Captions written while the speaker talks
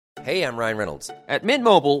Hey, I'm Ryan Reynolds. At Mint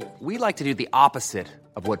Mobile, we like to do the opposite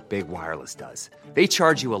of what Big Wireless does. They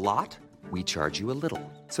charge you a lot, we charge you a little.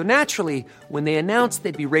 So naturally, when they announced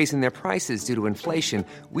they'd be raising their prices due to inflation,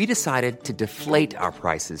 we decided to deflate our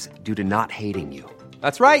prices due to not hating you.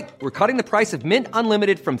 That's right. We're cutting the price of Mint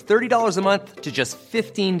Unlimited from $30 a month to just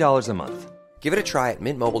 $15 a month. Give it a try at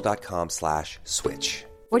mintmobile.com/switch.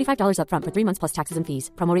 $45 up front for 3 months plus taxes and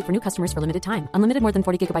fees. Promo rate for new customers for limited time. Unlimited more than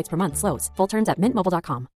 40 gigabytes per month. Slows full terms at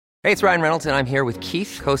mintmobile.com. Hey, it's Ryan Reynolds, and I'm here with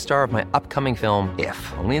Keith, co-star of my upcoming film, If,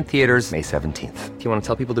 only in theaters May 17th. Do you want to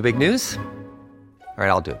tell people the big news? All right,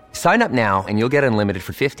 I'll do it. Sign up now and you'll get unlimited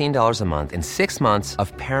for $15 a month and 6 months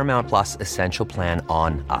of Paramount Plus Essential Plan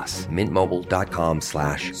on us.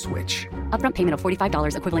 mintmobile.com/switch. Upfront payment of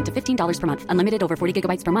 $45 equivalent to $15 per month. Unlimited over 40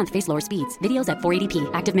 gigabytes per month. Face lower speeds. Videos at 480p.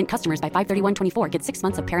 Active Mint customers by 531.24 get 6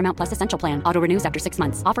 months of Paramount Plus Essential Plan. Auto renews after 6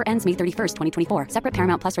 months. Offer ends May 31st, 2024. Separate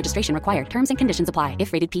Paramount Plus registration required. Terms and conditions apply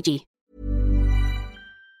if rated PG.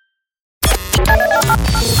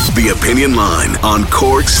 The Opinion Line on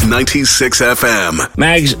Cork's 96 FM.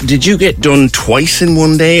 Mags, did you get done twice in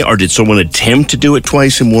one day, or did someone attempt to do it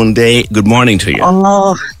twice in one day? Good morning to you.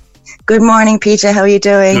 Oh, good morning, PJ. How are you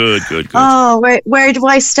doing? Good. Oh, where do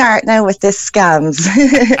I start now with this scams?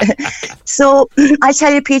 So, I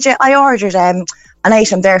tell you, PJ, I ordered an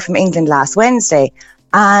item there from England last Wednesday,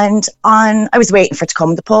 and I was waiting for it to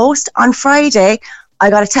come in the post. On Friday,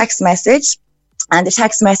 I got a text message. And the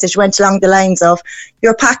text message went along the lines of,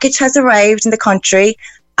 your package has arrived in the country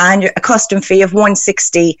and a custom fee of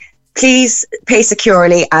 $160. Please pay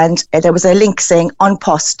securely. And there was a link saying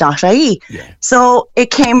unpost.ie. Yeah. So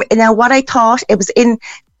it came, now what I thought,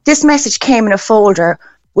 this message came in a folder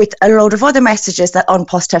with a load of other messages that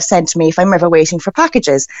Unpost have sent me if I'm ever waiting for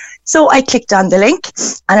packages. So I clicked on the link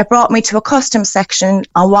and it brought me to a custom section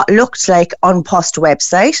on what looked like Unpost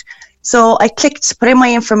website. So I clicked, put in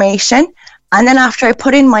my information. And then after I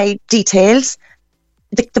put in my details,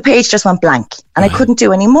 the page just went blank and I couldn't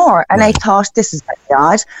do any more. And I thought, this is very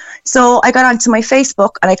odd. So I got onto my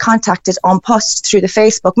Facebook and I contacted Unpost through the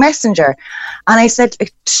Facebook Messenger. And I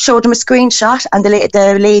showed them a screenshot, and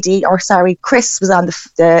Chris was on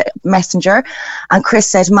the Messenger. And Chris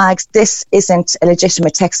said, Mags, this isn't a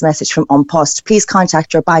legitimate text message from Unpost. Please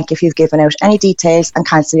contact your bank if you've given out any details and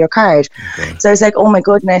cancel your card. Okay. So I was like, oh my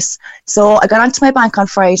goodness. So I got onto my bank on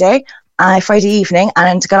Friday evening,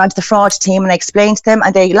 and got onto the fraud team, and I explained to them,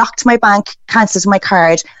 and they locked my bank, cancelled my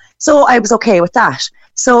card. So I was okay with that.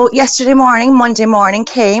 So Monday morning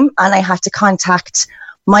came, and I had to contact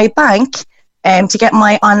my bank to get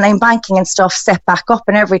my online banking and stuff set back up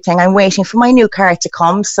and everything. I'm waiting for my new card to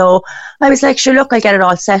come. So I was like, sure, look, I'll get it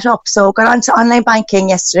all set up. So got onto online banking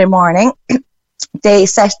yesterday morning. They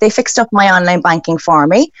fixed up my online banking for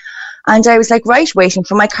me. And I was like, right, waiting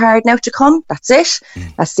for my card now to come. That's it.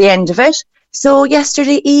 That's the end of it. So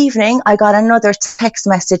yesterday evening, I got another text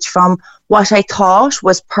message from what I thought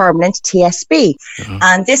was Permanent TSB.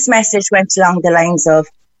 And this message went along the lines of,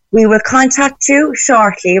 we will contact you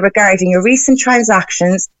shortly regarding your recent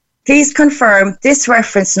transactions. Please confirm this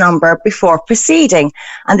reference number before proceeding.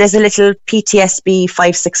 And there's a little PTSB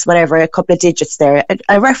 56, whatever, a couple of digits there,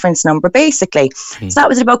 a reference number basically. So that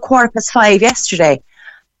was about 5:15 yesterday.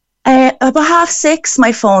 About 6:30,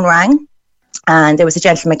 my phone rang, and there was a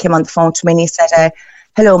gentleman came on the phone to me, and he said,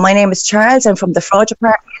 hello, my name is Charles. I'm from the fraud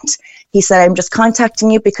department. He said, I'm just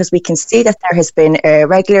contacting you because we can see that there has been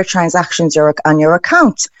irregular transactions on your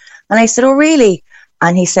account. And I said, oh, really?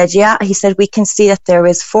 And he said, yeah. He said, we can see that there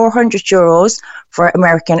is €400 for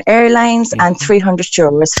American Airlines and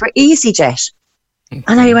 €300 for EasyJet.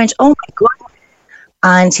 And I went, oh my God.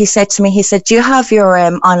 And he said to me, do you have your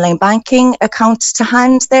online banking account to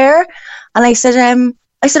hand there? And I said,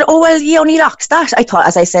 oh, well, he only locked that. I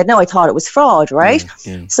thought it was fraud, right?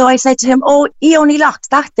 Yeah. So I said to him, oh, he only locked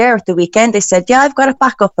that there at the weekend. They said, yeah, I've got it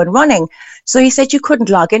back up and running. So he said, you couldn't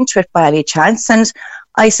log into it by any chance. And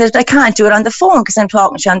I said, I can't do it on the phone because I'm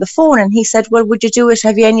talking to you on the phone. And he said, well, would you do it?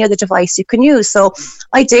 Have you any other device you can use? So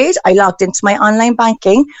I did. I logged into my online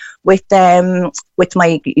banking with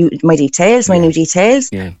my details, my new details.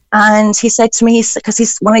 Yeah. And he said to me,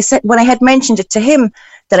 when I had mentioned it to him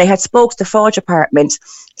that I had spoke to the fraud department,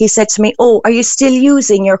 he said to me, oh, are you still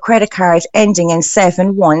using your credit card ending in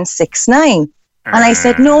 7169? And I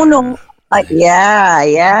said, no.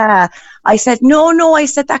 Yeah. I said, no. I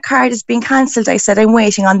said, that card is being cancelled. I said, I'm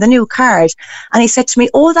waiting on the new card. And he said to me,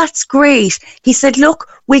 oh, that's great. He said, look,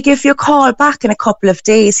 we'll give you a call back in a couple of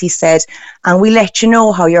days, he said, and we'll let you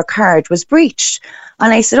know how your card was breached.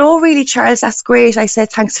 And I said, oh, really, Charles, that's great. I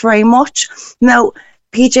said, thanks very much. Now,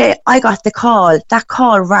 PJ, I got the call. That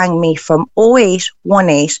call rang me from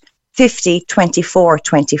 0818 50 24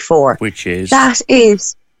 24. Which is? That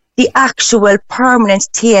is the actual permanent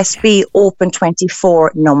TSB Open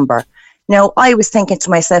 24 number. Now, I was thinking to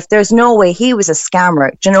myself, there's no way he was a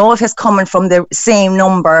scammer. Do you know, if it's coming from the same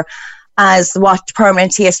number as what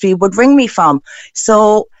permanent TSB would ring me from.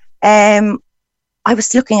 So I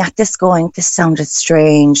was looking at this going, this sounded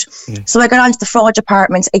strange. So I got onto the fraud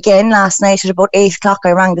department again last night at about 8 o'clock.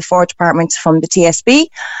 I rang the fraud department from the TSB,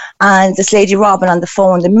 and this lady Robin on the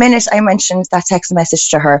phone, the minute I mentioned that text message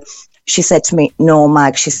to her, she said to me, "No,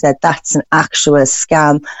 Mag," she said, "that's an actual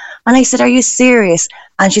scam." And I said, "Are you serious?"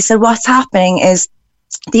 And she said, "What's happening is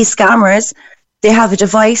these scammers, they have a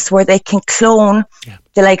device where they can clone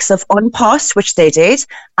the likes of Unpost, which they did,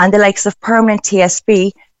 and the likes of permanent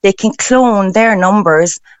TSB. They can clone their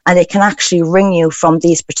numbers and they can actually ring you from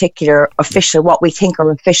these particular official, what we think are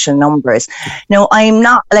official numbers." Now, I'm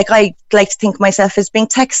not, I like to think myself as being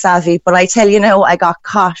tech savvy, but I tell you now, I got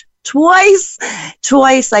caught twice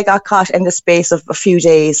I got caught in the space of a few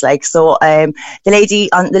days. The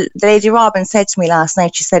lady Robin said to me last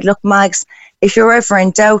night, she said, "Look, Mags, if you're ever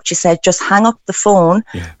in doubt," she said, "just hang up the phone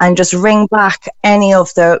and just ring back any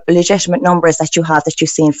of the legitimate numbers that you have that you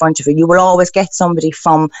see in front of you. You will always get somebody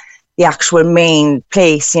from the actual main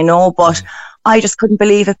place, you know." But I just couldn't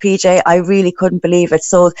believe it, PJ. I really couldn't believe it.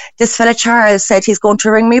 So this fella Charles said he's going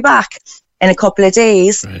to ring me back in a couple of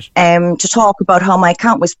days to talk about how my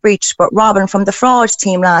account was breached. But Robin from the fraud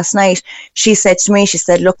team last night, she said to me, she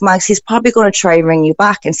said, "Look, Max, he's probably going to try and ring you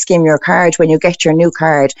back and skim your card when you get your new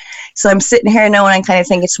card." So I'm sitting here now and I'm kind of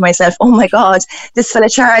thinking to myself, oh my God, this fella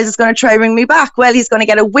Charles is going to try and ring me back. Well, he's going to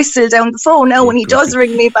get a whistle down the phone now when he does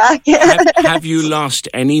ring me back. Have you lost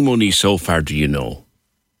any money so far, do you know?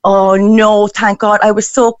 Oh no, thank God. I was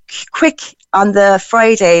so quick on the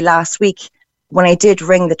Friday last week when I did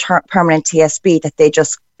ring the permanent TSB that they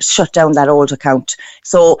just shut down that old account.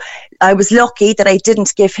 So I was lucky that I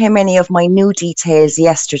didn't give him any of my new details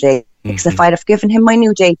yesterday. Because if I'd have given him my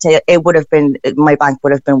new data, it would have been, my bank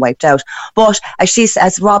would have been wiped out. But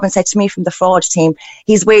as Robin said to me from the fraud team,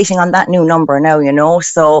 he's waiting on that new number now, you know.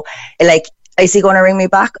 So is he going to ring me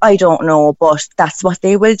back? I don't know, but that's what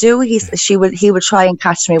they will do. He will try and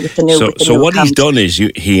catch me with the new. So what account. He's done is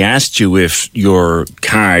he asked you if your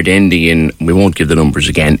card ending in, we won't give the numbers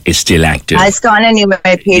again, is still active. It's gone anyway,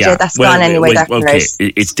 PJ. Yeah. That's gone anyway. Okay,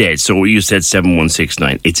 it's dead. So you said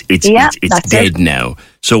 7169. It's dead now.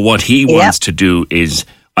 So what he wants to do is,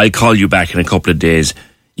 I'll call you back in a couple of days.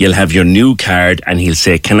 You'll have your new card, and he'll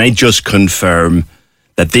say, "Can I just confirm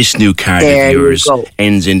that this new card of yours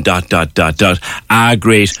ends in ... Ah,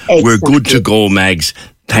 great. Exactly. We're good to go, Mags.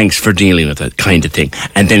 Thanks for dealing with that," kind of thing.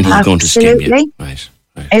 And then he's going to skim you. Right.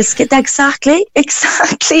 Exactly.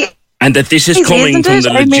 And that this is coming from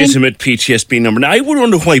the legitimate PTSB number. Now, I would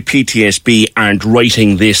wonder why PTSB aren't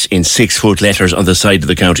writing this in 6-foot letters on the side of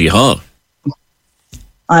the county hall.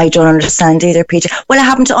 I don't understand either, Peter. Well, it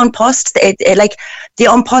happened to Unpost. The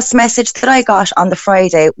Unpost message that I got on the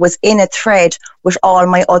Friday was in a thread with all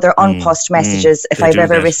my other Unpost messages if I've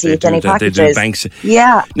ever received any packages.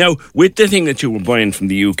 Yeah. Now, with the thing that you were buying from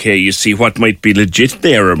the UK, you see what might be legit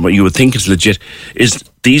there, or what you would think is legit, is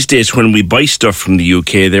these days when we buy stuff from the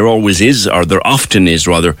UK, there often is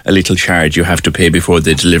a little charge you have to pay before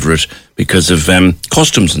they deliver it because of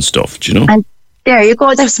customs and stuff, do you know? And there you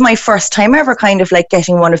go. That's my first time ever kind of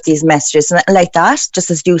getting one of these messages. And like that, just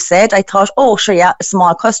as you said, I thought, oh, sure, yeah, a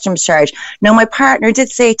small customs charge. Now, my partner did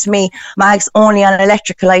say to me, "Mags, only on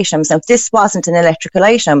electrical items." Now, this wasn't an electrical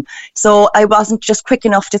item. So I wasn't just quick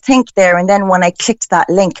enough to think there. And then when I clicked that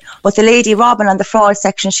link, but the lady Robin on the fraud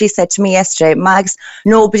section, she said to me yesterday, "Mags,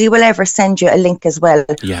 nobody will ever send you a link as well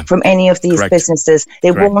from any of these businesses. They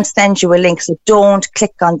won't send you a link. So don't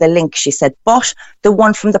click on the link," she said. But the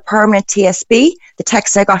one from the permanent TSB, the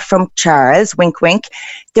text I got from Charles, wink, wink,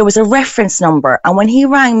 there was a reference number. And when he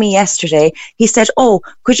rang me yesterday, he said, "Oh,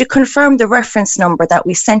 could you confirm the reference number that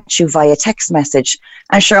we sent you via text message?"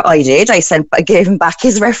 And sure, I did. I gave him back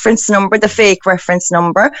his reference number, the fake reference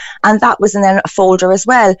number. And that was in a folder as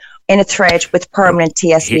well, in a thread with permanent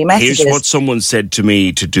TSB messages. Here's what someone said to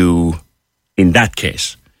me to do in that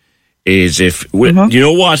case, is you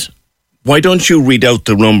know what? Why don't you read out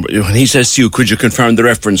the number? When he says to you, "Could you confirm the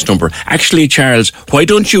reference number?" Actually, Charles, why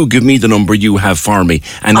don't you give me the number you have for me,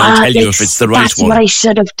 and I'll tell you if it's the right one. That's what I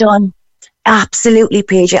should have done. Absolutely,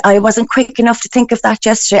 PJ. I wasn't quick enough to think of that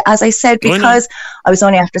yesterday, as I said, because I was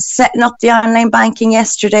only after setting up the online banking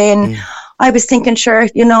yesterday, and I was thinking, sure,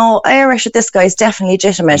 Irish, this guy's definitely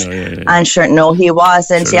legitimate. And sure, no, he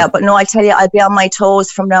wasn't. Sure. Yeah, but no, I tell you, I'll be on my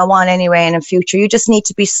toes from now on anyway in the future. You just need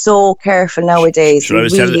to be so careful nowadays. Sure,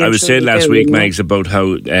 I was saying last week, Mags, about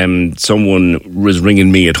how someone was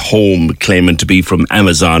ringing me at home claiming to be from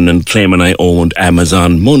Amazon and claiming I owned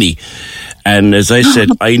Amazon money. And as I said,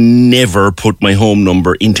 I never put my home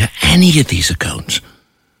number into any of these accounts.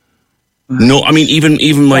 No, I mean,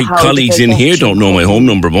 even my colleagues in here don't know my home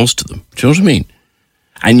number, most of them. Do you know what I mean?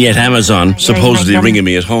 And yet Amazon supposedly ringing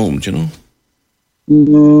me at home, do you know?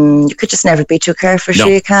 You could just never be too careful, sure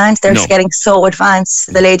you can't. They're getting so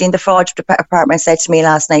advanced. The lady in the fraud department said to me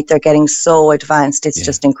last night, they're getting so advanced. It's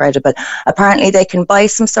just incredible. Apparently they can buy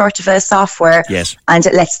some sort of a software and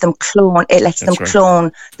it lets them clone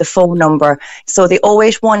clone the phone number. So the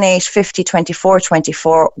 0818 50 24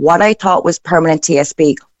 24, what I thought was permanent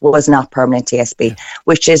TSB was not permanent TSB,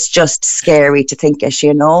 which is just scary to think of,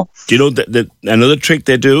 you know. Do you know that another trick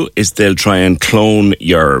they do is they'll try and clone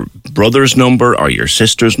your brother's number or your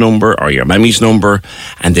sister's number or your mammy's number,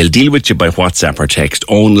 and they'll deal with you by WhatsApp or text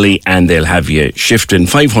only, and they'll have you shifting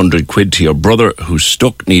 500 quid to your brother who's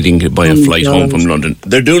stuck needing to buy a flight home from London.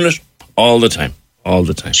 They're doing it all the time. All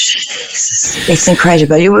the time. Jesus. It's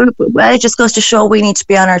incredible. It just goes to show we need to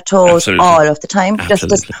be on our toes all of the time.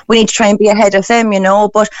 Just we need to try and be ahead of them, you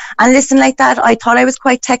know. And listen, like that, I thought I was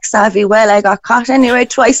quite tech savvy. Well, I got caught anyway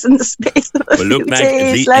twice in the space of a few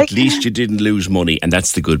days. At least you didn't lose money, and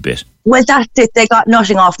that's the good bit. Well, that's it. They got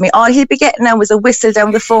nothing off me. All he'll be getting now is a whistle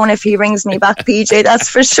down the phone if he rings me back, PJ. That's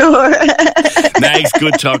for sure. Mags,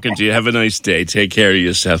 good talking to you. Have a nice day. Take care of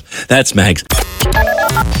yourself. That's Mags.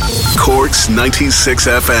 Cork's 96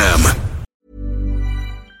 FM.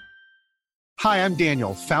 Hi, I'm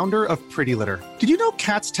Daniel, founder of Pretty Litter. Did you know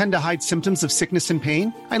cats tend to hide symptoms of sickness and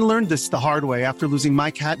pain? I learned this the hard way after losing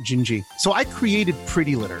my cat, Gingy. So I created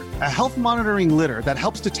Pretty Litter, a health monitoring litter that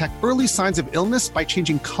helps detect early signs of illness by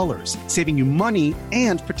changing colors, saving you money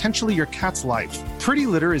and potentially your cat's life. Pretty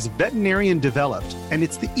Litter is veterinarian developed, and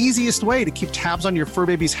it's the easiest way to keep tabs on your fur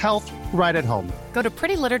baby's health right at home. Go to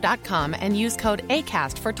prettylitter.com and use code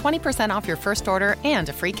ACAST for 20% off your first order and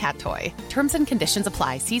a free cat toy. Terms and conditions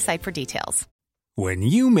apply. See site for details. When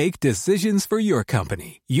you make decisions for your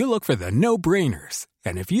company, you look for the no-brainers.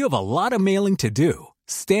 And if you have a lot of mailing to do,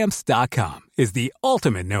 Stamps.com is the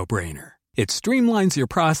ultimate no-brainer. It streamlines your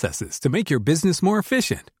processes to make your business more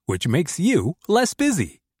efficient, which makes you less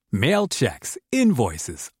busy. Mail checks,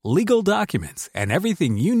 invoices, legal documents, and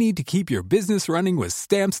everything you need to keep your business running with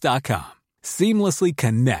Stamps.com. Seamlessly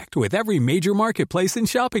connect with every major marketplace and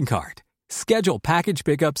shopping cart. Schedule package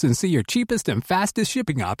pickups and see your cheapest and fastest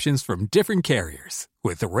shipping options from different carriers,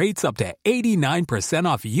 with rates up to 89%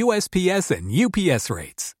 off USPS and UPS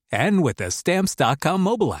rates. And with the Stamps.com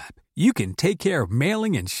mobile app, you can take care of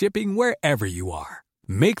mailing and shipping wherever you are.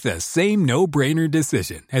 Make the same no-brainer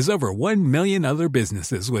decision as over 1 million other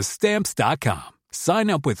businesses with Stamps.com. Sign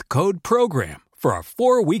up with code PROGRAM for a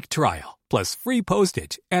 4-week trial, plus free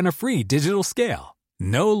postage and a free digital scale.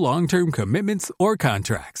 No long-term commitments or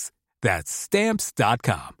contracts. That's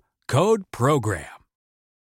Stamps.com. Code PROGRAM.